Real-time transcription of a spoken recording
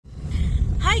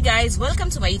guys, welcome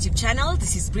to my YouTube channel.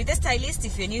 This is Brit the Stylist.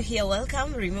 If you're new here,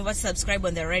 welcome. Remember to subscribe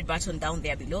on the red button down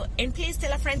there below, and please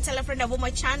tell a friend about my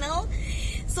channel.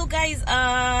 So guys,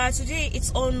 today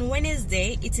it's on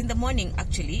Wednesday. It's in the morning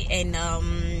actually, and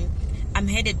I'm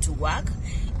headed to work.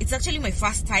 It's actually my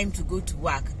first time to go to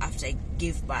work after I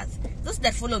gave birth. Those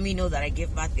that follow me know that I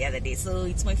gave birth the other day, so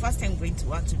it's my first time going to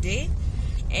work today,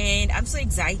 and I'm so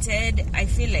excited. I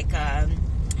feel like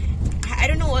I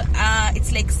don't know,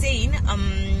 it's like saying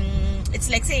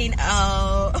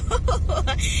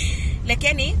like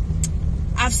any,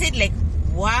 I've said like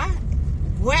where,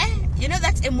 you know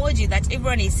that emoji that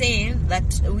everyone is saying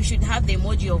that we should have, the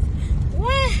emoji of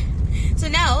where. So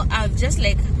now I've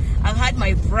had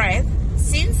my breath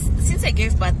since I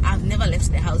gave birth. I've never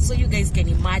left the house, so you guys can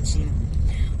imagine,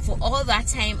 for all that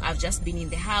time I've just been in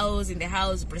the house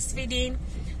breastfeeding.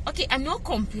 Okay, I'm not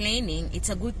complaining, it's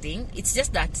a good thing. It's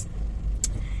just that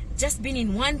just being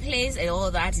in one place and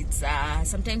all that, it's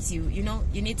sometimes you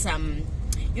need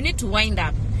to wind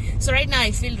up. So right now I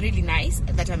feel really nice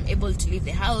that I'm able to leave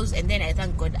the house, and then I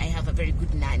thank God I have a very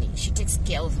good nanny. She takes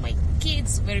care of my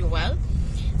kids very well.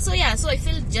 So yeah, so I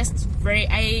feel just very,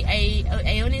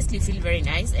 I honestly feel very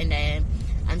nice, and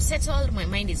I'm settled. My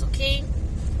mind is okay.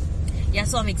 Yeah,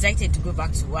 so I'm excited to go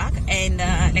back to work. And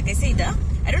like I said,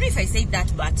 I don't know if I said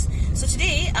that, but so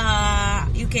today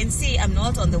you can see I'm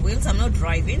not on the wheels, I'm not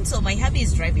driving, so my hubby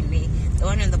is driving me. The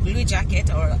one in the blue jacket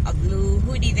or a blue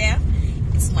hoodie there,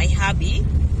 it's my hubby.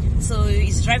 So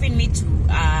he's driving me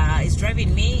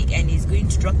and he's going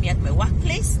to drop me at my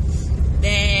workplace.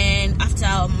 Then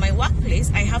after my workplace,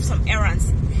 I have some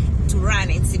errands to run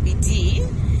in CBD.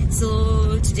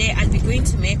 So today I'll be going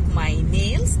to make my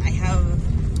nails. I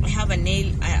have a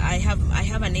nail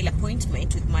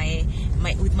appointment with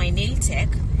my nail tech.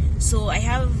 So I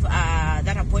have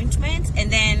that appointment, and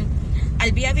then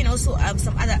I'll be having also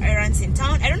some other errands in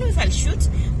town. I don't know if I'll shoot,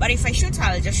 but if I shoot,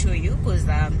 I'll just show you, because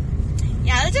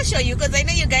yeah, I'll just show you, because I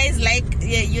know you guys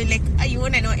you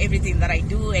want to know everything that I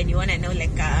do, and you want to know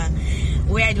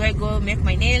where do I go make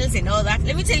my nails and all that.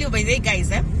 Let me tell you, by the way,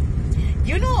 guys,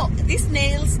 you know, these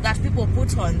nails that people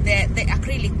put on, the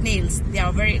acrylic nails, they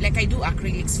are very, I do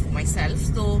acrylics for myself.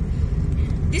 So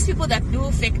these people that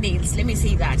do fake nails, let me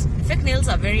say that fake nails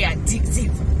are very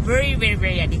addictive, very, very,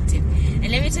 very addictive. And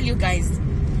let me tell you guys,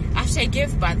 after I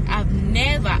gave birth, I've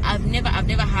never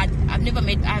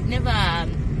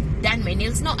done my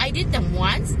nails. No, I did them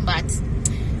once, but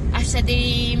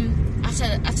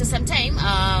after some time,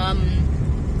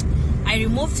 I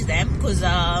removed them because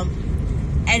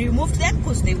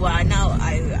they were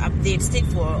they stayed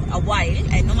for a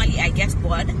while, and normally I get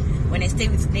bored when I stay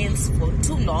with nails for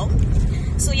too long.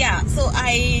 So yeah, so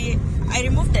I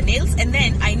removed the nails, and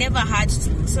then I never had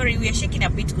to. Sorry, we are shaking a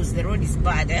bit because the road is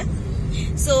bad.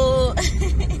 So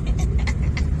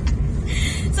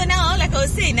so now, like I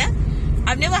was saying,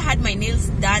 I've never had my nails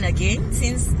done again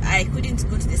since I couldn't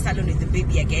go to the salon with the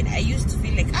baby again. I used to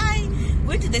feel like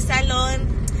going to the salon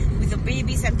with the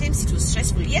baby, sometimes it was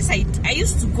stressful. Yes, I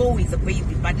used to go with the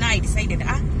baby, but now I decided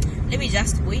let me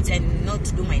just wait and not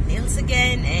do my nails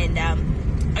again, and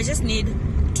I just need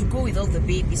to go without the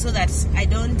baby so that I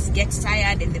don't get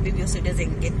tired, and the baby also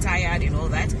doesn't get tired and all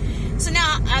that. So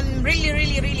now I'm really,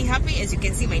 really, really happy. As you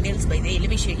can see, my nails, by the way, let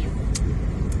me show you.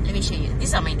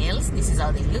 These are my nails. This is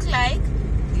how they look like.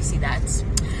 Do you see that?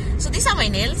 So these are my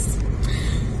nails.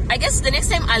 I guess the next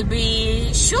time I'll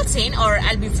be shooting or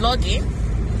I'll be vlogging,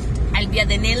 I'll be at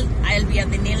the nail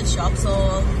shop. So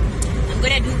I'm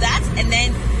gonna do that, and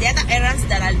then the other errands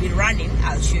that I'll be running,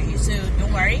 I'll show you. So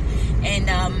don't worry. And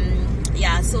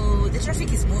yeah, so the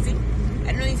traffic is moving.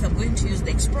 I don't know if I'm going to use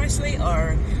the expressway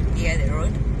or the other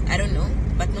road. I don't know,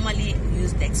 but normally we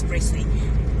use the expressway.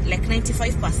 Like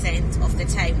 95% of the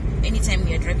time, anytime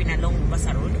we are driving along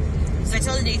Mombasa Road. So I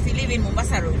told you, if you live in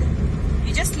Mombasa Road,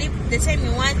 you just sleep the time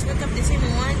you want, wake up the time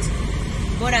you want,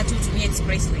 bora to Jumia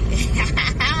expressway.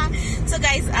 So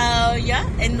guys, yeah,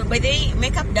 and by the way,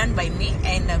 makeup done by me,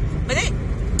 and by the way,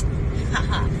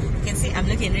 you can see I'm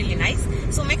looking really nice.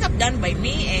 So makeup done by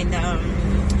me, and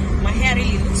my hair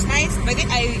really looks nice. By the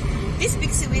way, these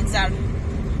pixie wigs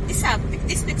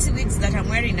that I'm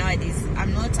wearing nowadays,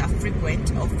 I'm not a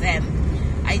frequent of them.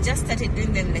 I just started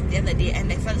doing them like the other day, and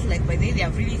I felt like by the way they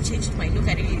have really changed my look.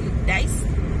 I really look nice.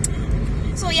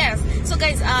 So yes, so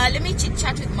guys, let me chit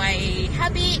chat with my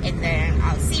hubby, and then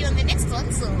I'll see you on the next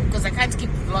one. So because I can't keep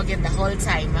vlogging the whole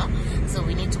time, so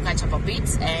we need to catch up a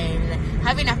bit and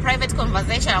having a private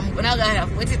conversation. I'm gonna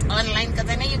put it online, because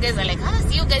I know you guys are like,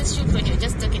 see you guys shoot when you're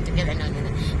just talking together. No,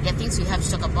 there are things we have to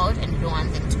talk about, and we don't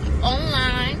want them to be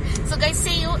online. So guys,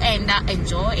 see you, and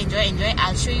enjoy.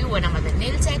 I'll show you when I'm at the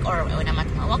nail tech or when I'm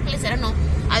at my workplace. I don't know.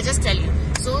 I'll I'll just tell you.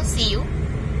 So see you.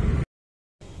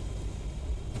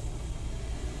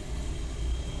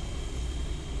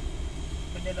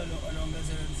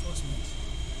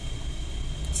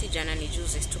 Si jana ni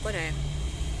juzi tuko nayo.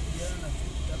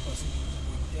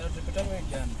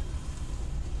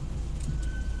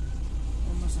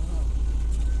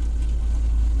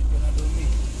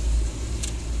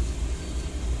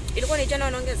 Ilikuwa ni jana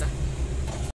wanaongeza?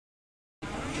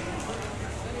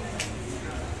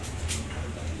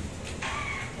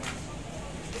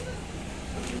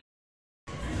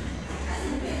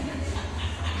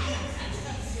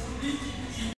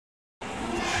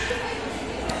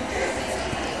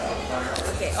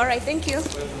 Okay, all right, thank you.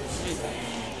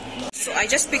 So I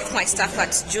just picked my stuff at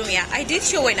Jumia. I did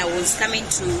show when I was coming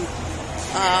to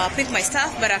pick my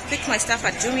stuff, but I've picked my stuff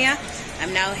at Jumia.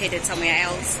 I'm now headed somewhere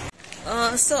else.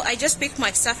 So I just picked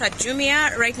my stuff at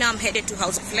Jumia. Right now I'm headed to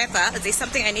House of Leather. There's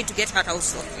something I need to get at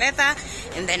House of Leather,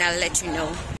 and then I'll let you know.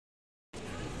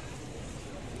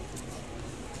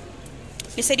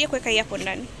 Nisaidie kuweka hii hapo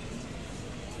ndani.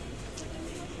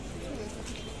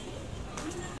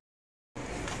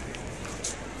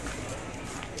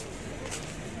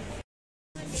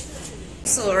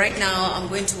 So right now I'm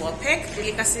going to Wapek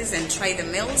delicacies and try the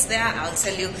meals there. I'll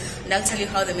tell you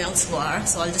how the meals were.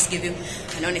 So I'll just give you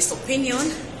an honest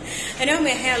opinion. I know my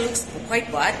hair looks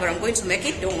quite bad, but I'm going to make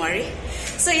it, don't worry.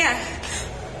 So yeah,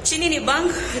 chini ni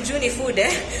bank, juu ni food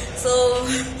So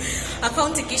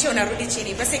account ikisha unarudi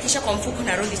chini, pesa ikisha kwa mfuko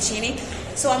unarudi chini.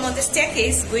 So I'm on the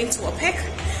staircase going to Wapek,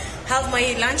 have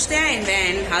my lunch there, and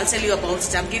then I'll tell you about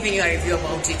it. I'm giving you a review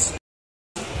about it.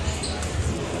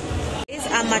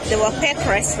 I'm at the Wapek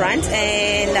restaurant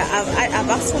and I've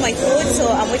asked for my food, so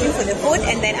I'm waiting for the food,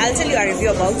 and then I'll tell you a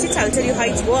review about it. I'll tell you how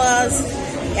it was,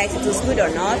 if it was good or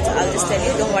not. I'll just tell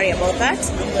you, don't worry about that.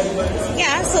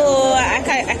 Yeah, so I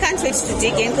can't wait to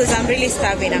dig in because I'm really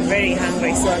starving. I'm very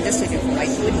hungry, so I'm just waiting for my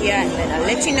food here, and then I'll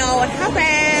let you know what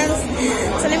happens.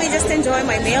 So let me just enjoy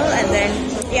my meal, and then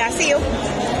yeah, see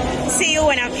you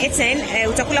when I'm eating.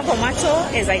 Utakula kwa macho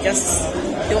as I just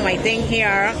do my thing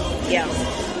here. Yeah.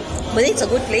 But it's a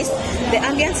good place. The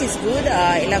ambience is good.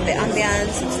 I love the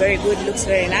ambience. It's very good. Looks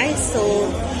very nice. So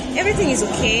everything is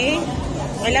okay.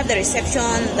 I love the reception.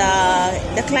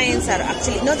 The clients are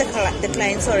actually not the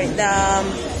clients. Sorry,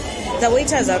 the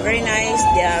waiters are very nice.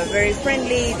 They are very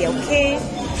friendly. They're okay.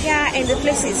 Yeah, and the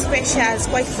place is spacious,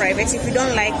 quite private. If you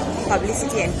don't like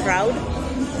publicity and crowd,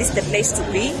 this is the place to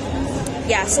be.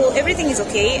 Yeah, so everything is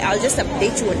okay. I'll just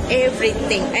update you on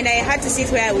everything. And I had to sit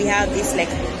where we have this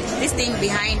this thing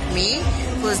behind me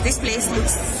because this place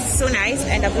looks so nice,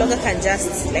 and a vlogger can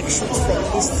just shoot from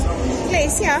this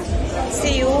place. Yeah,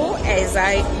 see you as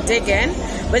I dig in.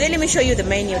 But then let me show you the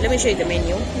menu.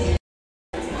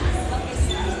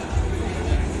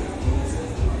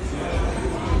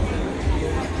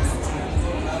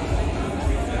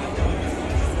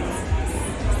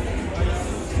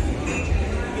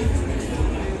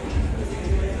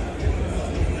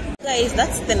 Guys,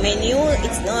 that's the menu.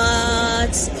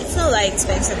 It's not like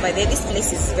expensive, but this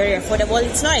place is very affordable.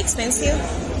 It's not expensive.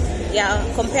 Yeah,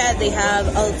 compared they have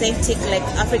authentic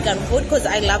African food, because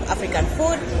I love African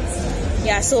food.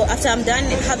 Yeah, so after I'm done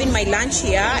having my lunch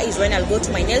here is when I'll go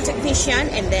to my nail technician,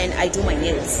 and then I do my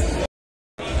nails.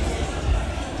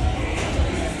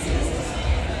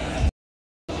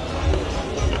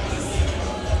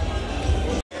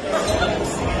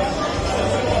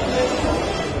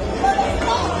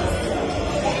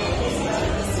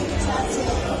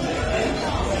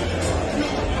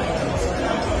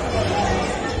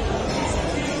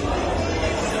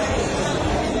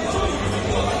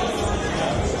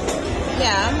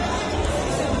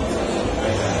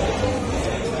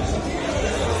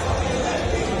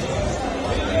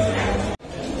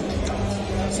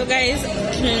 So guys,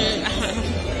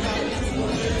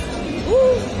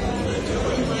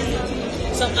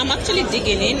 so I'm actually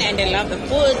digging in, and I love the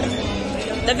food.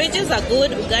 The veggies are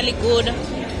good, ugali good.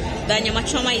 The nyama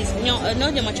choma is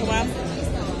no nyama choma.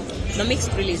 The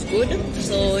mixed grill is good,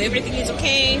 so everything is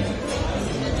okay.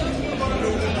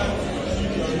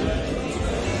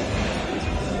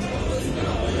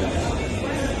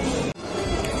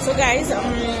 So guys,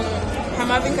 I'm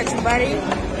having kachumbari,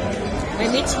 my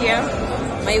meat here,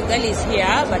 my ugali is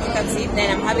here, but you can see.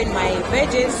 Then I'm having my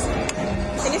veggies.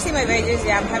 Can you see my veggies?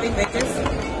 Yeah, I'm having veggies,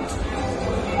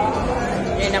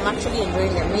 and I'm actually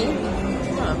enjoying the meal.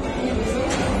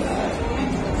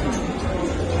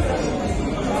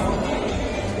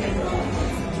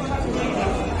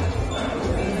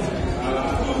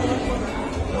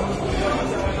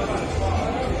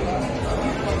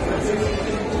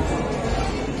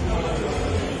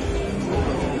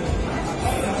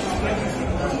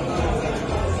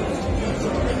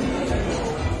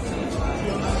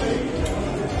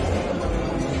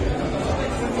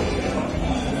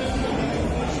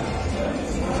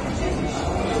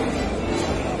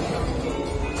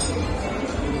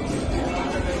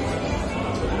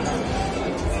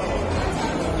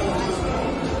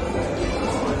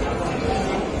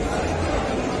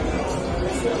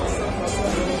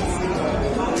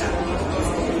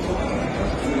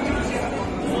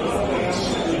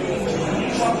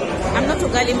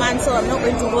 ugali man, so I'm not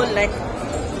going to hold like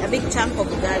a big chunk of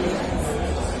ugali.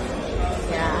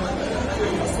 Yeah.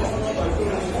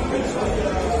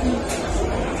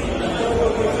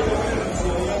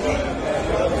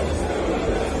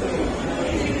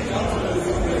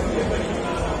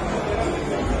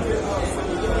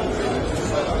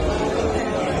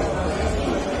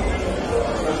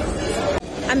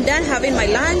 I'm done having my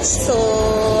lunch, so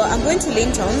I'm going to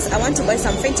Linton's. I want to buy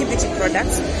some Fenty Beauty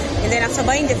products, and then after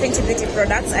buying the Fenty Beauty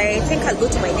products, I think I'll go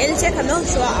to my nail tech. I'm not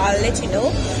sure, I'll let you know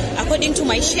according to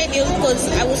my schedule, because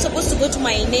I was supposed to go to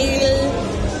my nail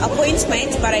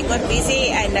appointment, but I got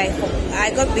busy and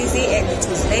I got busy and it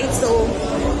was late, so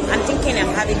I'm thinking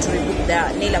I'm having to rebook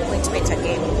the nail appointment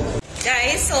again.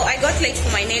 Guys, so I got late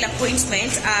for my nail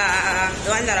appointment, the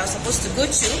one that I was supposed to go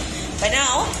to. But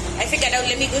now, I figured out,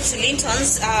 let me go to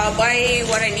Linton's, buy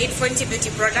what I need, Fenty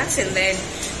Beauty products, and then,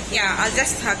 yeah, I'll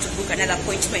just have to book another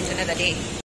appointment another day.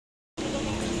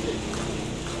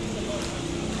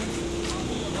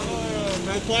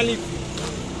 My quality.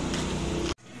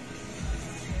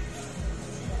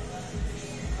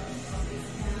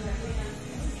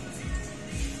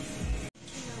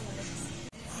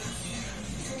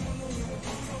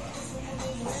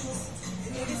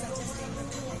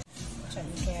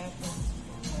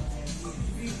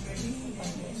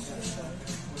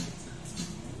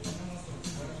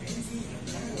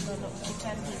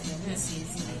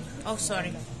 Oh,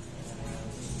 sorry.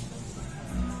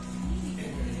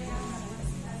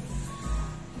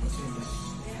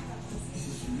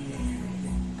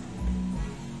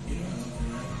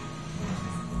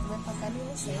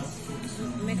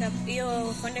 Makeup,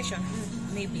 your foundation,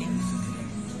 maybe.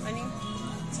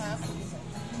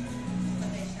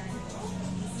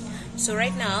 So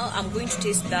right now, I'm going to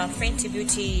test the Fenty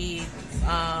Beauty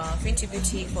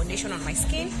foundation on my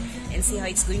skin and see how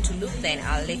it's going to look. Then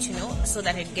I'll let you know, so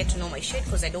that I get to know my shade,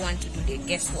 because I don't want to do the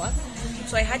guesswork.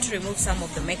 So I had to remove some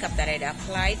of the makeup that I'd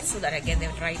applied so that I get the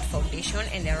right foundation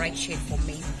and the right shade for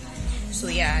me. So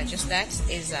yeah, just that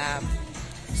is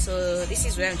so this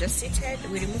is where I'm just seated.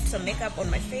 We removed some makeup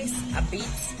on my face a bit,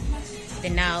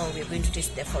 then now we're going to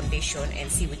test the foundation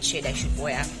and see which shade I should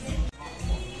wear.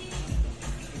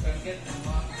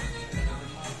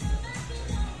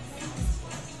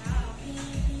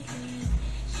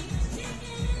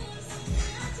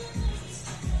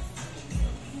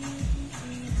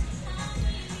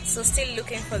 So still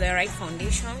looking for the right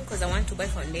foundation, because I want to buy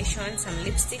foundation, some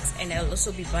lipsticks, and I'll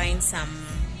also be buying some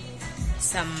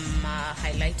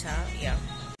highlighter. Yeah.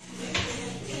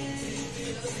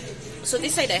 So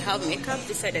this side I have makeup,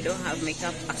 this side I don't have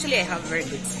makeup. Actually, I have very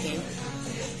good skin.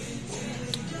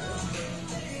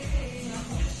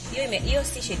 Hiyo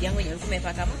si shade yangu yenye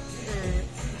umepaka kama?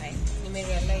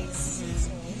 Nimerealize.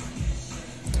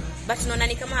 But naona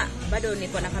ni kama bado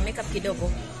niko na makeup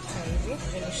kidogo. Hivi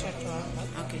nilishatoa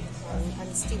hapa. Okay.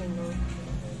 And still no.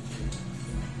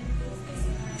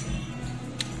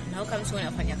 Now kama mtu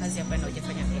anafanya kazi hapa na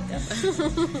hujafanya makeup.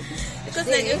 Because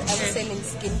I'm selling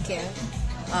skincare.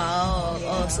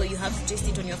 Oh, so you have to test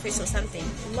it on your face or something?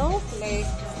 No, like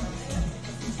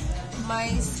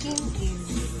my skin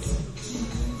is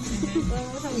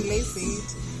how will I say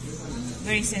it?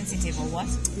 Very sensitive or what?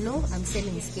 No, I'm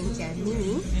selling skincare,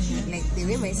 meaning like the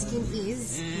way my skin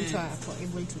is, people are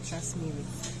able to trust me with.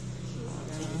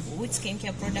 Which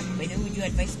skincare product, by the way, would you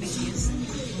advise me to use?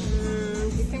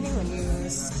 Depending on your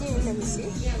skin, let me see.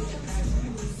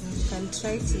 You can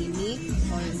try Clinique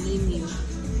or Nimi.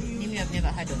 Nimi, I've never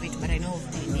heard of it, but I know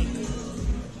of Clinique.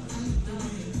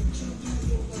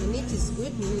 Clinique is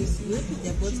good, Nimi is good.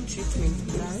 They're both treatment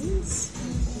brands.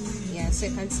 Yeah, so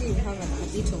you can see you have a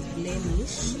bit of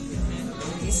blemish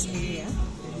in this area.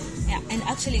 Yeah, and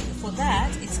actually for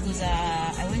that, it's because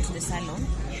I went to the salon.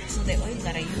 So the oil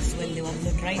that I used when they were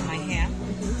blow drying my hair,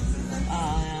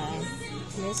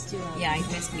 messed you up. Yeah,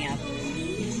 it messed me up.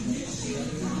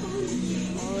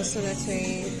 Oh, so that's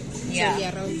why yeah, it's only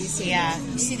around this area. Yeah,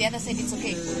 you see the other side, it's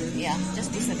okay. Yeah,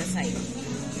 just this other side.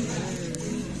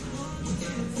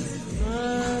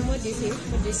 What do you think?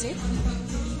 What do you say?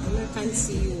 I can't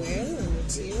see you well on the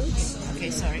tilt. Okay,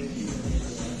 sorry.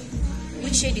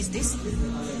 Which shade is this?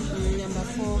 Number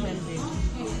 400. I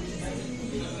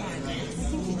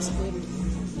think it's good.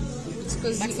 It's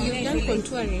because you've done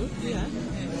contouring. Yeah.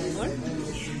 What?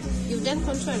 You've done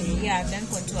contouring? Yeah, I've done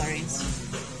contouring.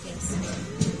 Yes.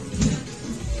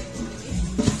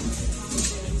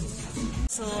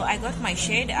 So I got my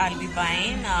shade. I'll be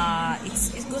buying.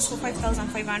 It goes for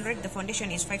 5,500. The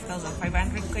foundation is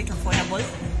 5,500. Quite affordable,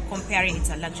 comparing it's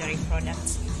a luxury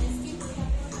product.